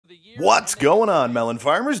What's going on, Melon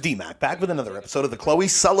Farmers? D-Mac back with another episode of the Chloe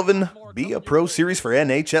Sullivan Be a Pro series for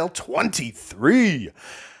NHL 23.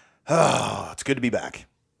 Oh, it's good to be back.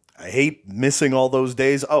 I hate missing all those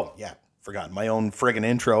days. Oh, yeah, forgot my own friggin'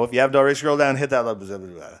 intro. If you haven't already, scroll down, hit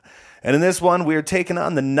that. And in this one, we are taking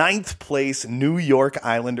on the 9th place New York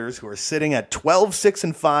Islanders, who are sitting at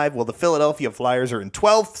 12-6-5, while the Philadelphia Flyers are in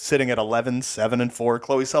 12th, sitting at 11-7-4.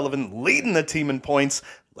 Chloe Sullivan leading the team in points.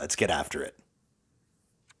 Let's get after it.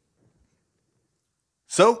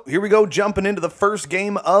 So here we go, jumping into the first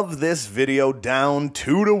game of this video, down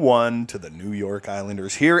 2-1 to the New York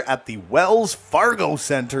Islanders here at the Wells Fargo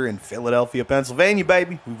Center in Philadelphia, Pennsylvania,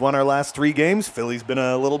 baby. We've won our last 3 games. Philly's been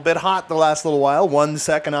a little bit hot the last little while, 1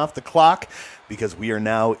 second off the clock, because we are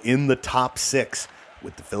now in the top 6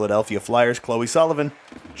 with the Philadelphia Flyers. Chloe Sullivan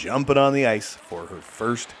jumping on the ice for her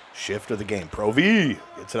first shift of the game. Pro V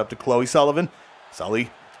gets it up to Chloe Sullivan. Sully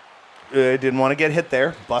didn't want to get hit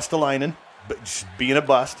there. Bustalainen. But just being a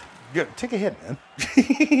bust. Good. Take a hit,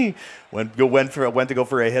 man. went to go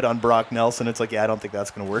for a hit on Brock Nelson. It's like, yeah, I don't think that's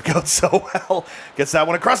going to work out so well. Gets that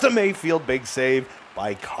one across to Mayfield. Big save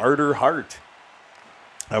by Carter Hart.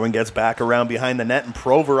 That one gets back around behind the net, and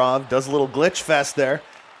Provorov does a little glitch fest there.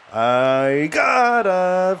 I got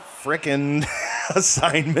a frickin'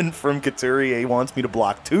 assignment from Couturier. He wants me to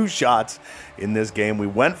block 2 shots in this game. We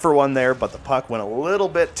went for one there, but the puck went a little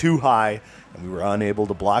bit too high, and we were unable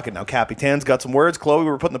to block it. Now, Capitan's got some words. Chloe, we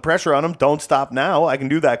were putting the pressure on him. Don't stop now. I can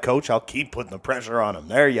do that, coach. I'll keep putting the pressure on him.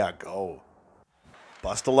 There you go.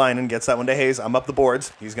 Bustalainen gets that one to Hayes. I'm up the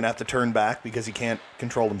boards. He's going to have to turn back because he can't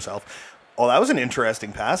control himself. Oh, that was an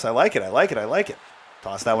interesting pass. I like it. I like it. I like it.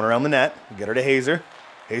 Toss that one around the net. Get her to Hazer.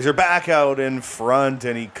 Hazer back out in front,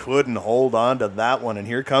 and he couldn't hold on to that one. And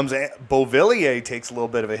here comes Beauvillier, takes a little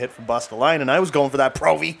bit of a hit from Bustalainen. I was going for that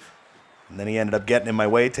Provy. And then he ended up getting in my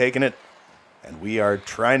way, taking it. And we are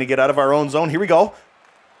trying to get out of our own zone. Here we go.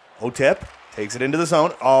 O-Tip takes it into the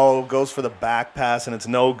zone. Oh, goes for the back pass, and it's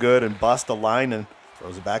no good. And Bustalainen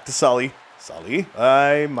throws it back to Sully. Sully,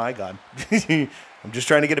 my God. I'm just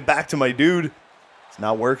trying to get it back to my dude. It's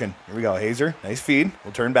not working. Here we go. Hazer, nice feed.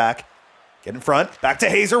 We'll turn back. Get in front. Back to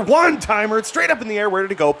Hazer. One-timer. It's straight up in the air. Where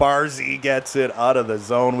did it go? Barzy gets it out of the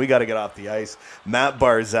zone. We got to get off the ice. Matt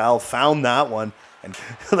Barzal found that one. And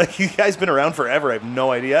like, you guys been around forever. I have no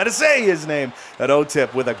idea how to say his name. That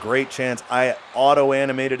O-Tip with a great chance. I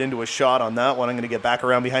auto-animated into a shot on that one. I'm going to get back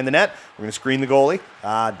around behind the net. We're going to screen the goalie.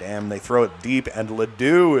 Ah, damn. They throw it deep. And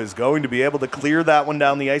Ledoux is going to be able to clear that one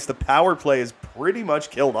down the ice. The power play is pretty much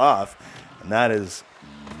killed off. And that is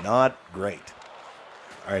not great.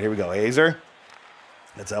 All right, here we go. Hazer.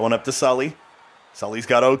 Gets that one up to Sully. Sully's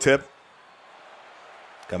got O-Tip.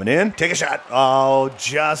 Coming in. Take a shot. Oh,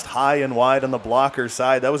 just high and wide on the blocker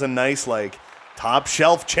side. That was a nice, like, top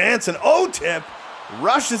shelf chance. And O-Tip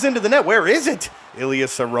rushes into the net. Where is it? Ilya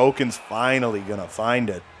Sorokin's finally going to find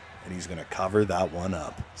it. And he's going to cover that one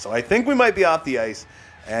up. So I think we might be off the ice.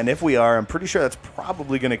 And if we are, I'm pretty sure that's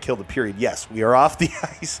probably going to kill the period. Yes, we are off the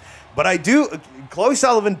ice. But Chloe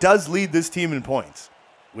Sullivan does lead this team in points,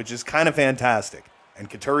 which is kind of fantastic. And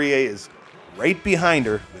Couturier is right behind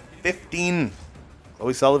her with 15.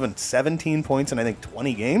 Chloe Sullivan, 17 points in, I think,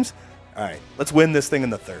 20 games. All right, let's win this thing in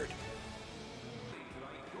the 3rd.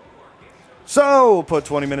 So, put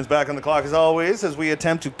 20 minutes back on the clock as always as we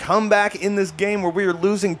attempt to come back in this game where we are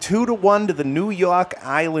losing 2-1 to the New York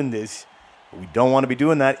Islanders. We don't want to be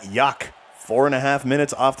doing that. Yuck. 4.5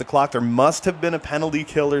 minutes off the clock. There must have been a penalty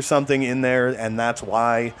kill or something in there, and that's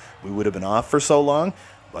why we would have been off for so long.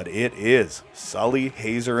 But it is Sully,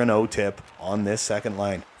 Hazer, and O-Tip on this second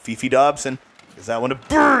line. Fifi Dobson is that one to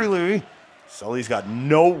Burley. Sully's got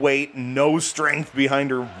no weight, no strength behind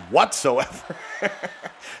her whatsoever.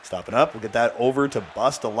 Stopping up. We'll get that over to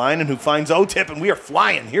Bustalainen, who finds O-Tip, and we are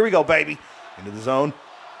flying. Here we go, baby. Into the zone.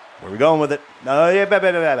 Where are we going with it? No, yeah,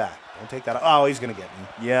 don't take that. Oh, he's going to get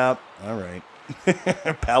me. Yeah, all right.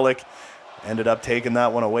 Pellick ended up taking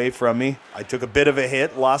that one away from me. I took a bit of a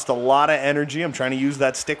hit, lost a lot of energy. I'm trying to use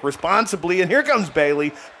that stick responsibly, and here comes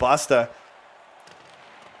Bailey. Busta.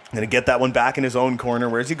 Going to get that one back in his own corner.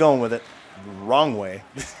 Where's he going with it? Wrong way.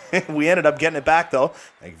 We ended up getting it back, though.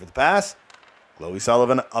 Thank you for the pass. Chloe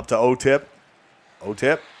Sullivan up to O-Tip.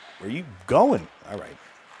 O-Tip, where are you going? All right.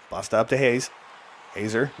 Busta up to Hayes.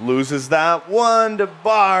 Hazer loses that one to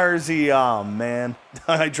Barzy. Oh, man.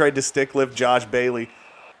 I tried to stick lift Josh Bailey.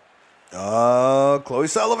 Chloe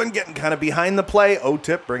Sullivan getting kind of behind the play.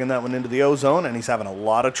 O-Tip bringing that one into the O-zone, and he's having a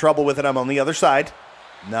lot of trouble with it. I'm on the other side.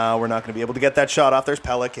 No, we're not going to be able to get that shot off. There's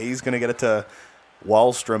Pellick. He's going to get it to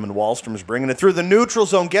Wallstrom, and Wallstrom's bringing it through the neutral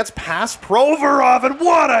zone. Gets past Provorov, and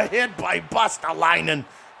what a hit by Bustalainen.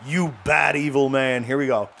 You bad, evil man. Here we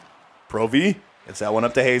go. Pro V. Gets that one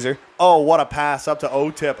up to Hazer. Oh, what a pass up to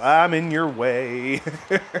O-Tip. I'm in your way.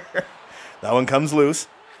 That one comes loose.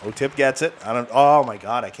 O-Tip gets it. Oh, my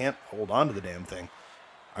God. I can't hold on to the damn thing.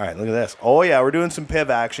 All right, look at this. Oh, yeah, we're doing some piv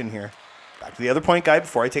action here. Back to the other point guy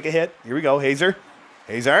before I take a hit. Here we go. Hazer.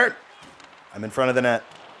 Hazer. I'm in front of the net.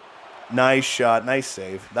 Nice shot. Nice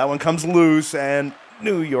save. That one comes loose, and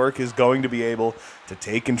New York is going to be able to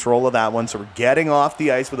take control of that one. So we're getting off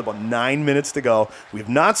the ice with about 9 minutes to go. We have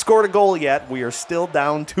not scored a goal yet. We are still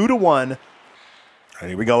down 2-1. All right,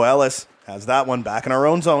 here we go. Ellis has that one back in our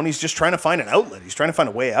own zone. He's just trying to find an outlet. He's trying to find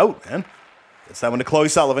a way out, man. Gets that one to Chloe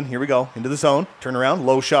Sullivan. Here we go. Into the zone. Turn around.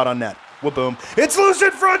 Low shot on net. Wha-boom. It's loose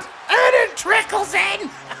in front, and it trickles in.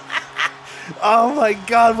 Oh, my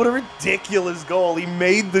God. What a ridiculous goal. He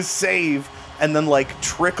made the save and then, like,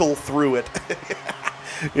 trickle through it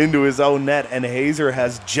into his own net. And Hazer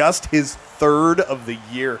has just his third of the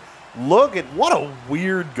year. Look at what a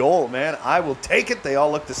weird goal, man. I will take it. They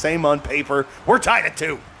all look the same on paper. We're tied at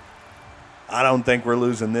 2. I don't think we're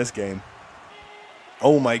losing this game.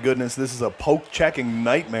 Oh, my goodness. This is a poke-checking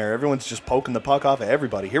nightmare. Everyone's just poking the puck off of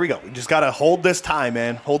everybody. Here we go. We just got to hold this tie,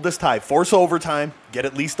 man. Hold this tie. Force overtime. Get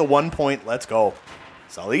at least the 1 point. Let's go.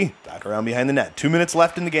 Sully, back around behind the net. 2 minutes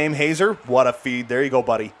left in the game. Hazer, what a feed. There you go,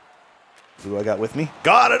 buddy. Who I got with me?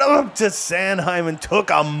 Got it up to Sanheim and took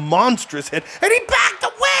a monstrous hit. And he backed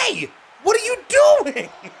away. What are you doing?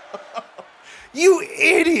 You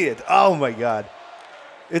idiot. Oh, my God.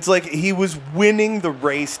 It's like he was winning the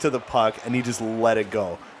race to the puck, and he just let it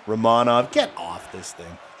go. Romanov, get off this thing.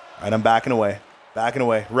 All right, I'm backing away. Backing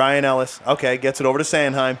away. Ryan Ellis, okay, gets it over to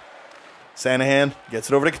Sanheim. Sanahan gets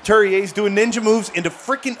it over to Couturier. He's doing ninja moves into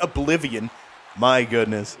freaking oblivion. My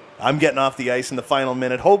goodness. I'm getting off the ice in the final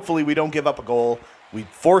minute. Hopefully we don't give up a goal. We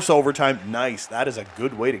force overtime. Nice. That is a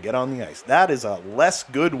good way to get on the ice. That is a less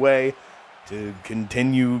good way to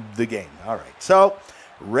continue the game. All right, so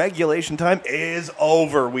regulation time is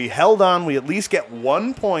over. We held on. We at least get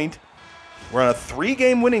 1 point. We're on a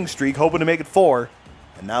 3-game winning streak, hoping to make it 4.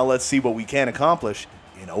 And now let's see what we can accomplish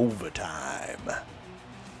in overtime.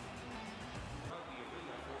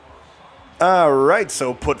 All right,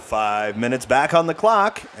 so put 5 minutes back on the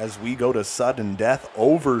clock as we go to sudden death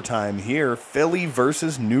overtime here. Philly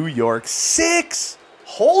versus New York. 6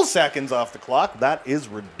 whole seconds off the clock. That is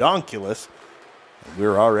redonkulous.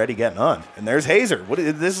 We're already getting on. And there's Hazer.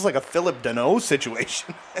 This is like a Philip Deneau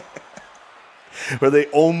situation where they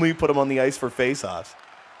only put him on the ice for faceoffs.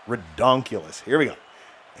 Redonkulous. Here we go.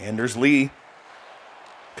 Anders Lee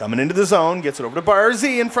coming into the zone. Gets it over to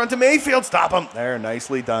Barzy in front of Mayfield. Stop him. There,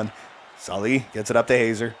 nicely done. Sully gets it up to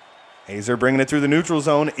Hazer. Hazer bringing it through the neutral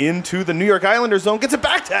zone into the New York Islanders zone. Gets it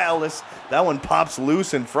back to Ellis. That one pops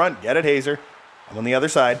loose in front. Get it, Hazer. I'm on the other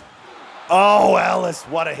side. Oh, Ellis.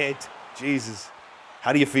 What a hit. Jesus.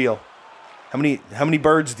 How do you feel? How many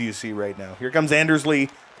birds do you see right now? Here comes Anders Lee.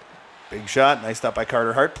 Big shot. Nice stop by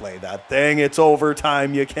Carter Hart. Play that thing. It's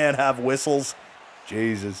overtime. You can't have whistles.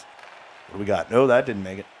 Jesus. What do we got? No, that didn't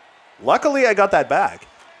make it. Luckily, I got that back.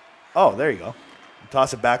 Oh, there you go.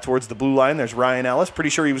 Toss it back towards the blue line. There's Ryan Ellis. Pretty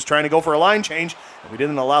sure he was trying to go for a line change, and we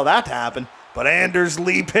didn't allow that to happen. But Anders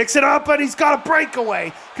Lee picks it up, and he's got a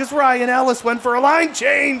breakaway because Ryan Ellis went for a line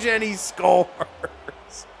change, and he scores.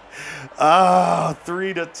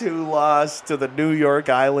 3-2 loss to the New York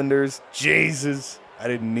Islanders. Jesus, I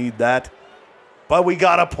didn't need that. But we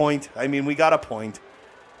got a point. I mean, we got a point.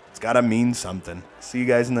 It's got to mean something. See you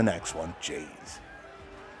guys in the next one. Jeez.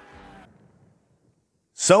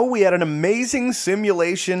 So we had an amazing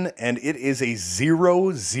simulation, and it is a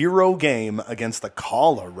 0-0 game against the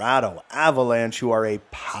Colorado Avalanche, who are a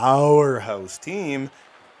powerhouse team.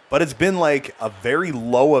 But it's been like a very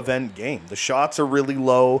low event game. The shots are really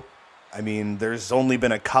low. I mean, there's only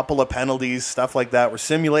been a couple of penalties, stuff like that. We're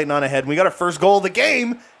simulating on ahead. We got our first goal of the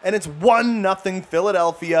game, and it's 1-0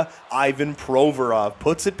 Philadelphia. Ivan Provorov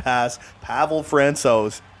puts it past Pavel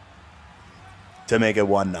Francouz to make it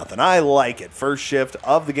 1-0. I like it. First shift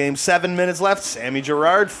of the game. 7 minutes left. Sammy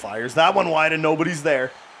Girard fires that one wide, and nobody's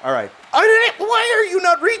there. All right. Why are you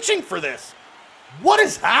not reaching for this? What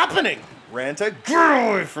is happening? Ranta,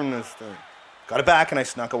 get away from this thing. Got it back, and I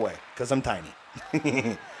snuck away because I'm tiny.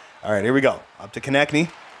 All right, here we go. Up to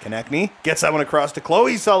Konechny. Konechny gets that one across to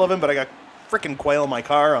Chloe Sullivan, but I got freaking Quail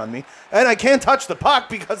Makar on me. And I can't touch the puck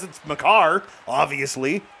because it's Makar,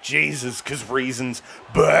 obviously. Jesus, because reasons.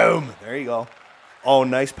 Boom. There you go. Oh,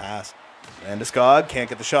 nice pass. Landeskog can't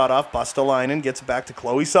get the shot off. Bustalainen gets it back to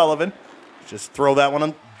Chloe Sullivan. Just throw that one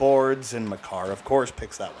on boards, and Makar, of course,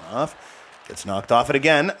 picks that one off. Gets knocked off it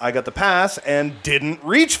again. I got the pass and didn't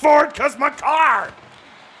reach for it because Makar.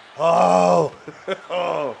 Oh,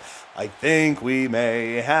 oh, I think we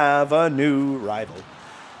may have a new rival.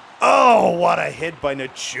 Oh, what a hit by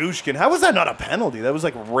Nichushkin. How was that not a penalty? That was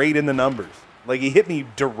like right in the numbers. Like he hit me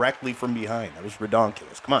directly from behind. That was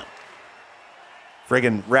redonkulous. Come on.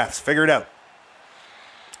 Friggin' refs, figure it out.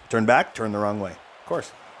 Turn back, turn the wrong way. Of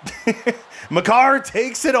course. Makar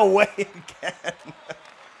takes it away again.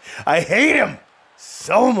 I hate him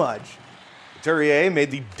so much. Couturier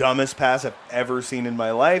made the dumbest pass I've ever seen in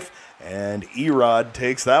my life, and Erod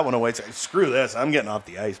takes that one away. Screw this. I'm getting off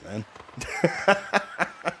the ice, man.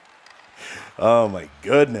 Oh, my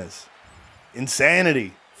goodness.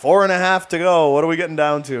 Insanity. 4.5 to go. What are we getting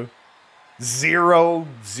down to?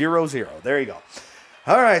 0-0-0. There you go.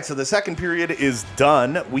 All right, so the second period is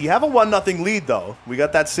done. We have a 1-0 lead, though. We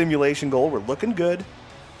got that simulation goal. We're looking good.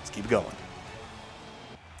 Let's keep going.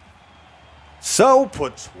 So,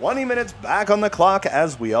 put 20 minutes back on the clock,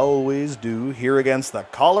 as we always do, here against the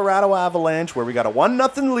Colorado Avalanche, where we got a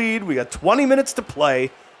 1-0 lead. We got 20 minutes to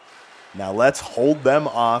play. Now, let's hold them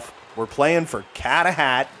off. We're playing for cat a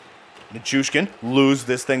hat. Nichushkin, lose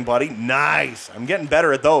this thing, buddy. Nice. I'm getting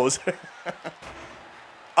better at those.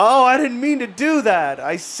 Oh, I didn't mean to do that.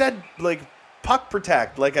 I said, like, puck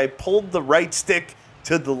protect. Like, I pulled the right stick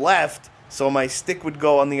to the left so my stick would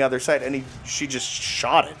go on the other side, and she just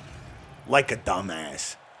shot it. Like a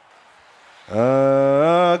dumbass.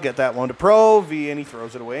 Get that one to Provi, and he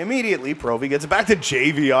throws it away immediately. Provi gets it back to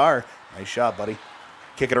JVR. Nice shot, buddy.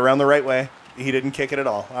 Kick it around the right way. He didn't kick it at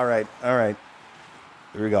all. All right, all right.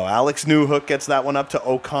 There we go. Alex Newhook gets that one up to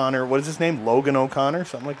O'Connor. What is his name? Logan O'Connor?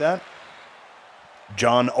 Something like that?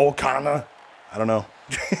 John O'Connor? I don't know.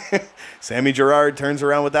 Sammy Girard turns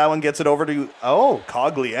around with that one, gets it over to,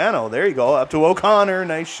 Cogliano. There you go. Up to O'Connor.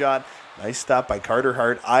 Nice shot. Nice stop by Carter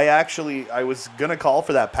Hart. I was going to call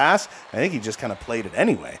for that pass. I think he just kind of played it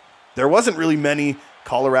anyway. There wasn't really many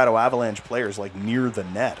Colorado Avalanche players like near the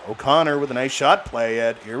net. O'Connor with a nice shot. Play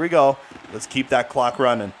it. Here we go. Let's keep that clock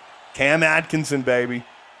running. Cam Atkinson, baby.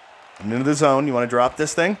 I'm into the zone. You want to drop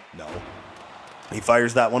this thing? No. He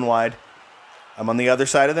fires that one wide. I'm on the other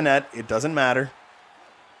side of the net. It doesn't matter.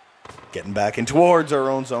 Getting back in towards our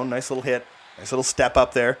own zone. Nice little hit. Nice little step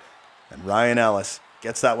up there. And Ryan Ellis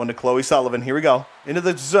gets that one to Chloe Sullivan. Here we go. Into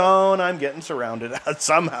the zone. I'm getting surrounded.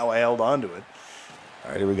 Somehow I held on to it.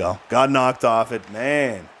 All right, here we go. Got knocked off it.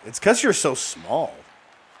 Man, it's because you're so small.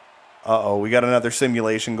 Uh-oh, we got another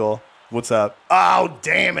simulation goal. What's up? Oh,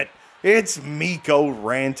 damn it. It's Mikko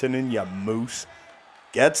Rantanen, ya moose.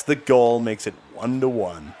 Gets the goal, makes it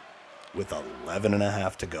 1-1 with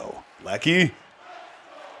 11.5 to go. Lecky,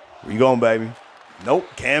 where you going, baby? Nope.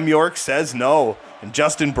 Cam York says no. And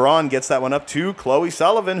Justin Braun gets that one up to Chloe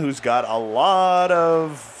Sullivan, who's got a lot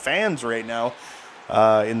of fans right now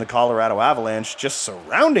in the Colorado Avalanche just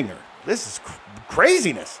surrounding her. This is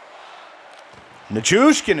craziness.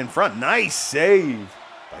 Nichushkin in front. Nice save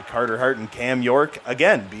by Carter Hart and Cam York.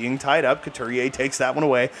 Again, being tied up. Couturier takes that one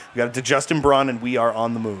away. We got it to Justin Braun, and we are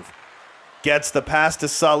on the move. Gets the pass to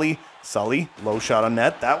Sully. Sully, low shot on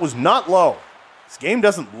net. That was not low. This game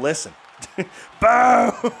doesn't listen.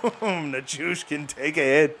 Boom! Nichushkin take a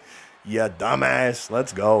hit. Ya dumbass.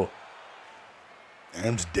 Let's go.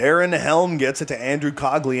 And Darren Helm gets it to Andrew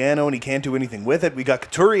Cogliano, and he can't do anything with it. We got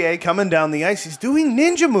Couturier coming down the ice. He's doing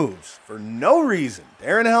ninja moves for no reason.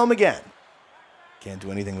 Darren Helm again. Can't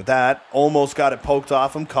do anything with that. Almost got it poked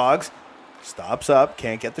off him. Cogs stops up.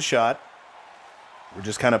 Can't get the shot. We're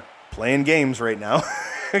just kind of playing games right now.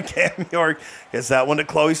 Cam York gets that one to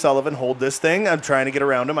Chloe Sullivan. Hold this thing. I'm trying to get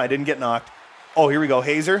around him. I didn't get knocked. Oh, here we go.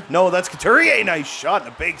 Hazer. No, that's Couturier. Nice shot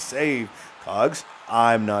and a big save. Cogs.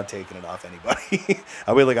 I'm not taking it off anybody.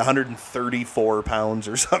 I weigh like 134 pounds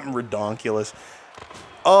or something redonkulous.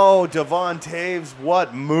 Oh, Devon Taves.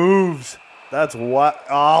 What moves. That's what.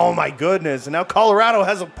 Oh, my goodness. And now Colorado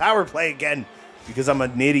has a power play again because I'm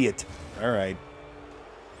an idiot. All right.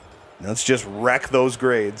 Let's just wreck those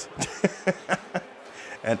grades.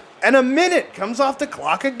 And a minute comes off the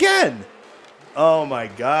clock again. Oh, my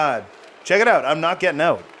God. Check it out. I'm not getting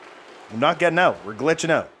out. I'm not getting out. We're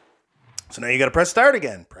glitching out. So now you got to press start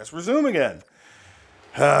again. Press resume again.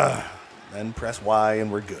 Then press Y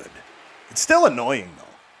and we're good. It's still annoying, though.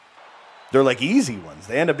 They're like easy ones.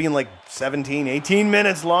 They end up being like 17, 18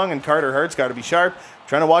 minutes long, and Carter Hart's got to be sharp. I'm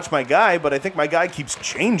trying to watch my guy, but I think my guy keeps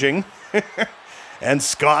changing. And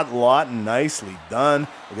Scott Lawton, nicely done.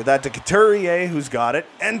 Look at that to Couturier, who's got it.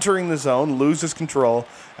 Entering the zone, loses control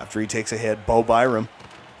after he takes a hit. Bo Byram.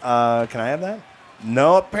 Can I have that?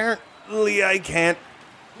 No, apparently I can't.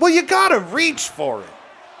 Well, you got to reach for it.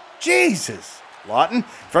 Jesus. Lawton,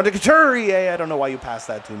 front of Couturier. I don't know why you passed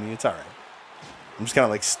that to me. It's all right. I'm just kind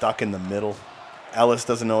of like stuck in the middle. Ellis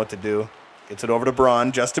doesn't know what to do. Gets it over to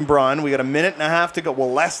Braun. Justin Braun. We got a minute and a half to go.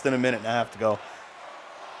 Well, less than a minute and a half to go.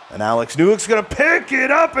 And Alex Newhook's going to pick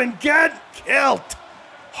it up and get killed.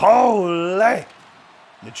 Holy.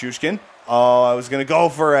 Nichushkin. Oh, I was going to go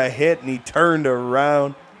for a hit, and he turned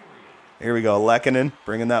around. Here we go. Lehkonen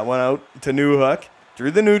bringing that one out to Newhook.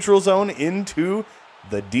 Through the neutral zone into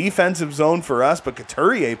the defensive zone for us, but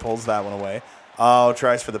Couturier pulls that one away. Oh,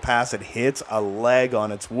 tries for the pass. It hits a leg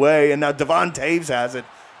on its way, and now Devon Taves has it.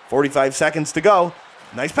 45 seconds to go.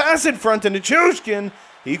 Nice pass in front to Nichushkin.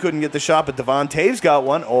 He couldn't get the shot, but Devon Taves got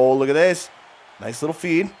one. Oh, look at this. Nice little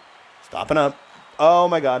feed. Stopping up. Oh,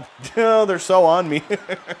 my God. Oh, they're so on me.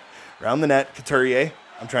 Around the net, Couturier.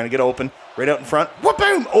 I'm trying to get open. Right out in front.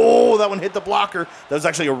 Whoop-boom! Oh, that one hit the blocker. That was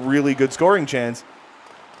actually a really good scoring chance.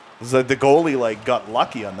 It was like the goalie got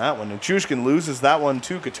lucky on that one. And Nichushkin loses that one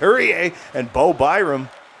to Couturier, and Bo Byram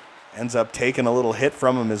ends up taking a little hit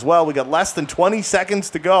from him as well. We got less than 20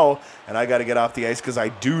 seconds to go, and I got to get off the ice because I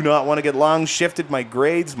do not want to get long shifted. My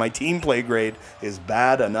grades, my team play grade is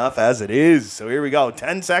bad enough as it is. So here we go.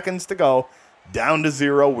 10 seconds to go. Down to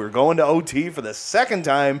 0. We're going to OT for the second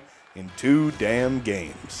time in 2 damn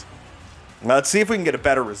games. Let's see if we can get a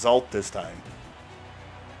better result this time.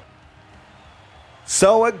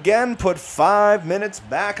 So again, put 5 minutes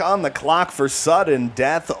back on the clock for sudden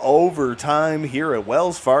death overtime here at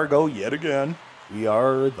Wells Fargo yet again. We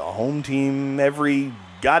are the home team every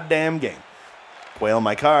goddamn game. Quail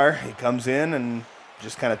my car, he comes in and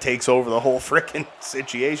just kind of takes over the whole frickin'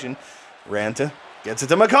 situation. Ranta gets it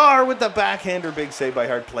to Makar with the backhander. Big save by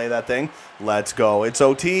Hart. Play that thing. Let's go. It's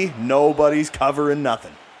OT. Nobody's covering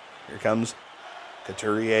nothing. Here comes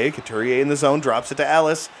Couturier. Couturier in the zone. Drops it to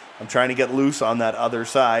Ellis. I'm trying to get loose on that other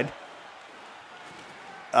side.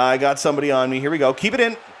 I got somebody on me. Here we go. Keep it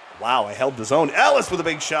in. Wow, I held the zone. Ellis with a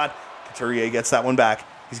big shot. Couturier gets that one back.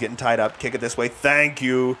 He's getting tied up. Kick it this way. Thank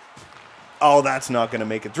you. Oh, that's not going to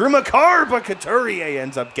make it through Makar, but Couturier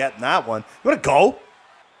ends up getting that one. You want to go?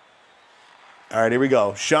 All right, here we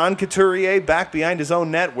go. Sean Couturier back behind his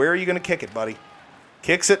own net. Where are you going to kick it, buddy?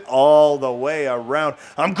 Kicks it all the way around.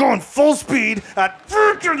 I'm going full speed at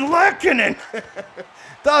freaking Lehkonen.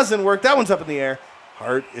 Doesn't work. That one's up in the air.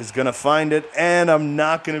 Hart is going to find it, and I'm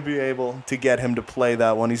not going to be able to get him to play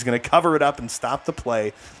that one. He's going to cover it up and stop the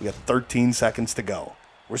play. We got 13 seconds to go.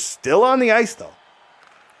 We're still on the ice, though.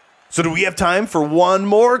 So do we have time for one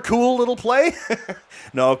more cool little play?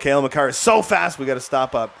 No, Cale Makar is so fast, we got to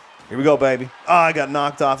stop up. Here we go, baby. Oh, I got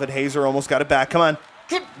knocked off it. Hazer almost got it back. Come on.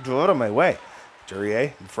 Get out of my way.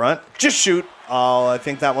 Couturier in front. Just shoot. Oh, I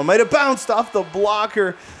think that one might have bounced off the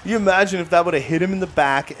blocker. You imagine if that would have hit him in the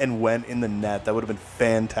back and went in the net. That would have been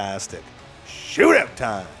fantastic. Shootout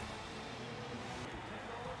time.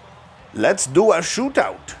 Let's do a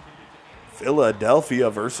shootout. Philadelphia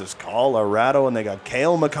versus Colorado, and they got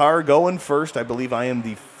Cale Makar going first. I believe I am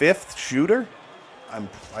the 5th shooter.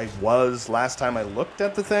 I was, last time I looked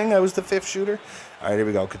at the thing, I was the 5th shooter. All right, here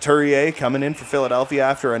we go. Couturier coming in for Philadelphia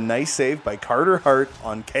after a nice save by Carter Hart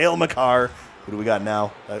on Cale Makar. Who do we got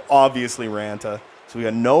now? Obviously Ranta. So we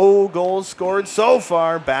got no goals scored so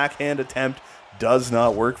far. Backhand attempt does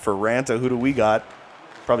not work for Ranta. Who do we got?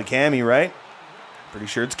 Probably Cammy, right? Pretty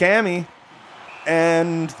sure it's Cammy.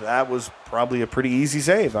 And that was probably a pretty easy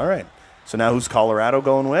save. All right. So now who's Colorado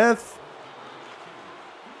going with?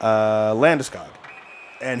 Landeskog.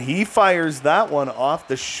 And he fires that one off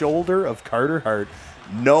the shoulder of Carter Hart.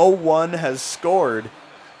 No one has scored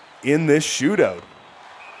in this shootout.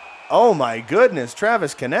 Oh, my goodness.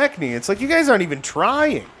 Travis Konechny. It's like you guys aren't even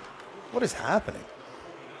trying. What is happening?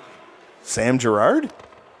 Sam Girard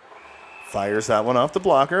fires that one off the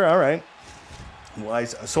blocker. All right.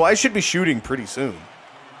 So I should be shooting pretty soon.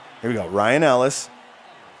 Here we go. Ryan Ellis.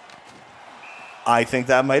 I think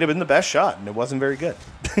that might have been the best shot, and it wasn't very good.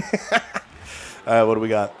 What do we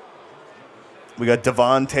got? We got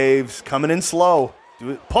Devon Taves coming in slow.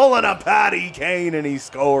 Pulling a Patty Kane, and he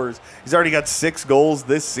scores. He's already got 6 goals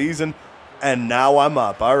this season, and now I'm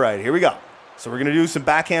up. All right, here we go. So we're going to do some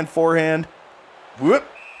backhand, forehand. Whoop.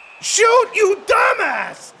 Shoot, you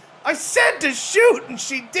dumbass! I said to shoot, and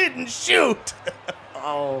she didn't shoot.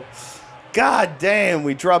 Oh, god damn.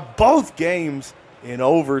 We dropped both games in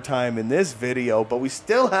overtime in this video, but we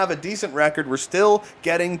still have a decent record. We're still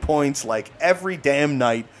getting points like every damn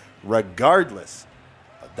night, regardless.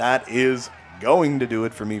 But that is going to do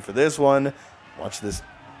it for me for this one. Watch this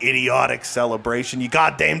idiotic celebration, you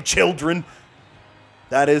goddamn children.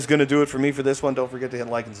 That is going to do it for me for this one. Don't forget to hit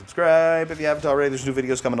like and subscribe if you haven't already. There's new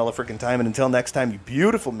videos coming all the freaking time. And until next time, you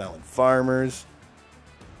beautiful melon farmers,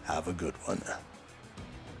 have a good one.